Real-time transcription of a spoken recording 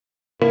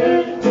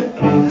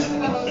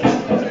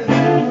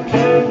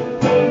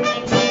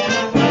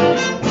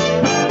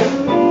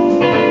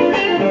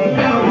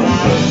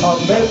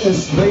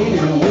this lady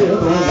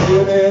with a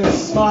winning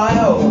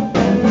smile.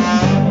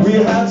 We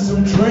had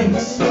some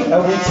drinks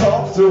and we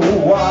talked a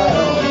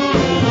while.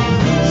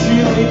 She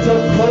leaned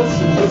up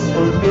close and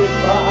whispered in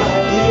my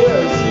ear.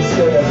 She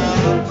said,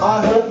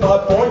 I hope my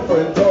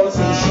boyfriend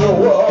doesn't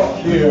show up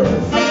here.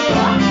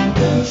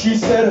 She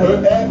said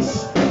her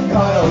ex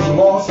kind of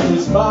lost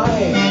his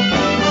mind.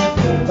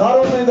 Not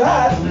only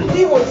that,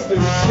 he was the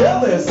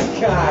jealous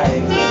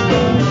kind.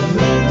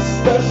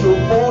 Special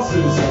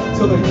forces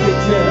till they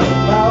kicked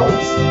him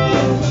out.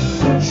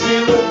 She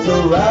looked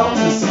around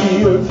to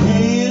see if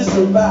he's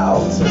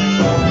about.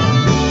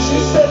 She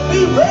said,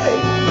 be ready,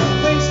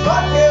 things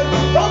might get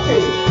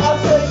funky. I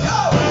said, yo,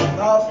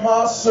 not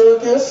my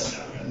circus,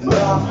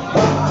 not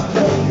my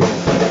circus.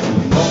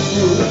 Don't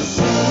you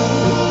see,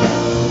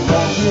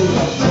 don't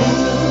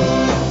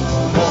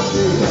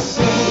you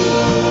see,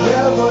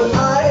 yeah, but I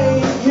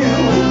ain't you.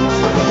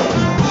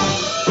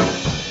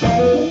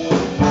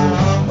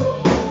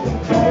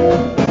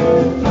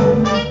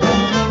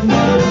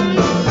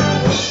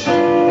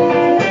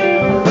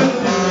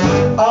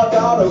 I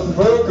got a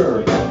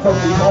burger from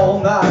the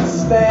all-night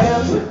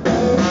stand.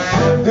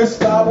 This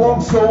guy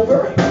walks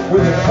over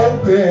with an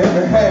open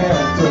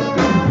hand.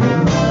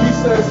 He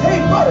says, hey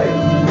buddy,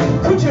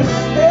 could you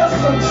spare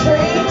some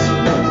change?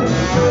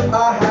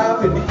 I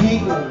haven't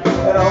eaten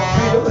and I'm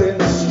feeling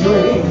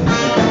strange.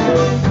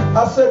 I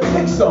said,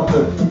 pick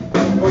something,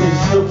 but he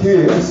shook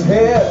his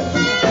head.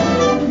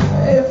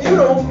 If you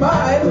don't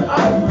mind,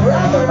 I'd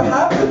rather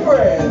have the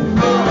bread.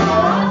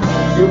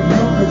 If you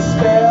could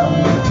spare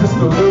just a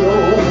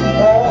little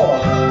more,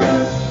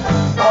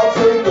 I'll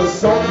take us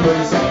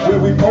someplace where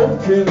we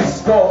both can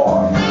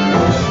score.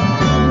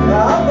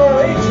 Now I'm no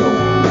angel,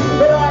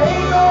 but I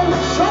ain't no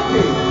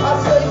chunky. I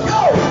say,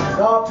 yo,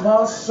 not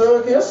my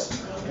circus,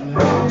 not my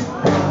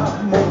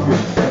monkey.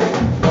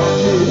 Don't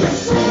you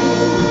see,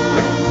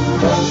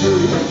 don't you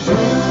do,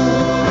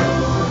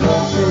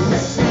 don't you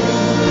see,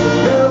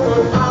 yeah,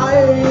 but I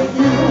ain't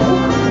you.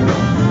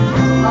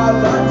 I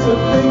like to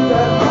think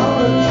that I'm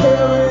a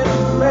caring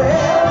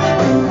man,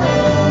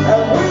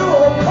 and we're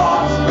a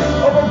part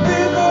of a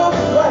bigger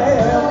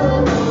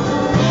plan.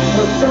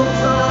 But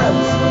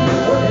sometimes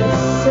when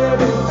it's said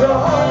and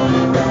done,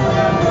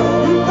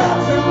 you got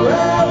to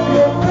grab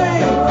your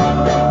faith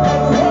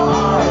and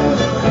run.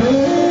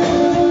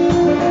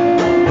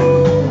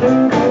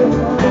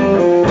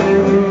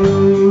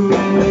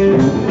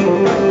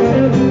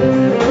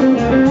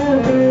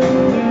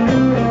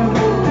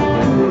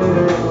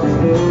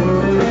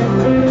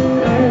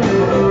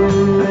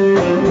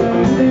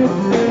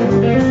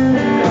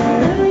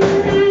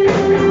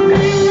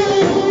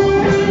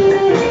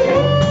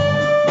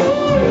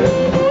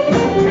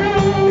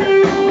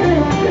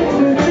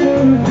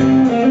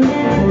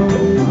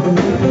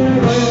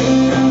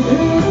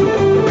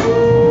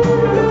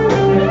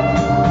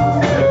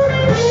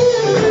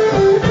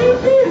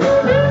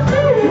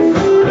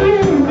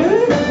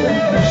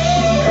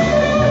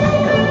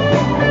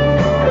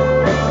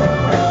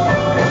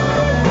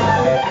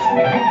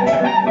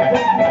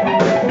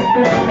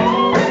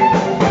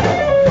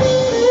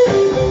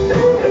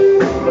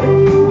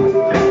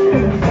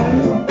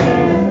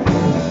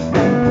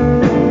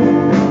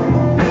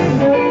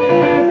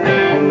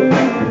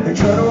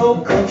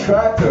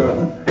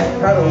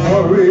 Had a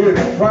worried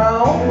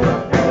frown.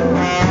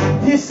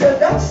 He said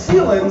that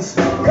ceiling's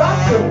got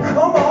to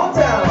come on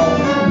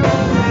down.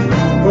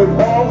 But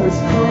all his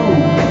crew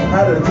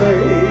had a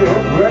day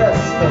of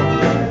rest,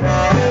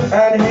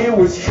 and he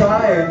was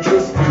trying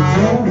just to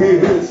do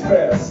his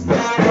best.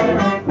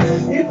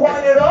 He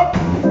pointed up,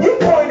 he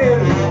pointed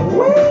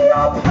way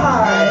up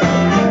high,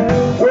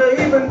 where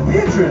even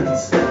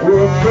pigeons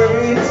were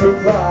afraid to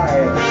fly.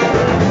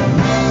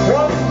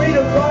 Wants me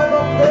to climb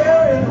up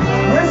there and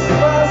risk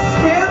my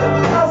skin?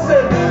 I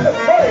said,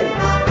 hey,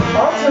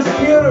 I'm just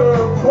here to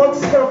plug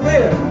stuff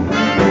in.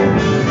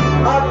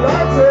 I'd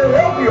like to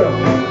help you,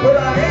 but I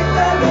ain't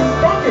that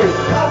funky.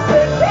 I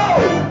said, no,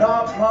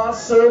 not my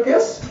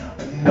circus,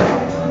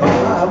 not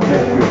my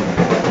monkey.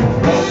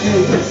 Don't you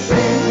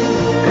see,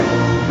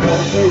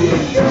 don't you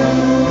do?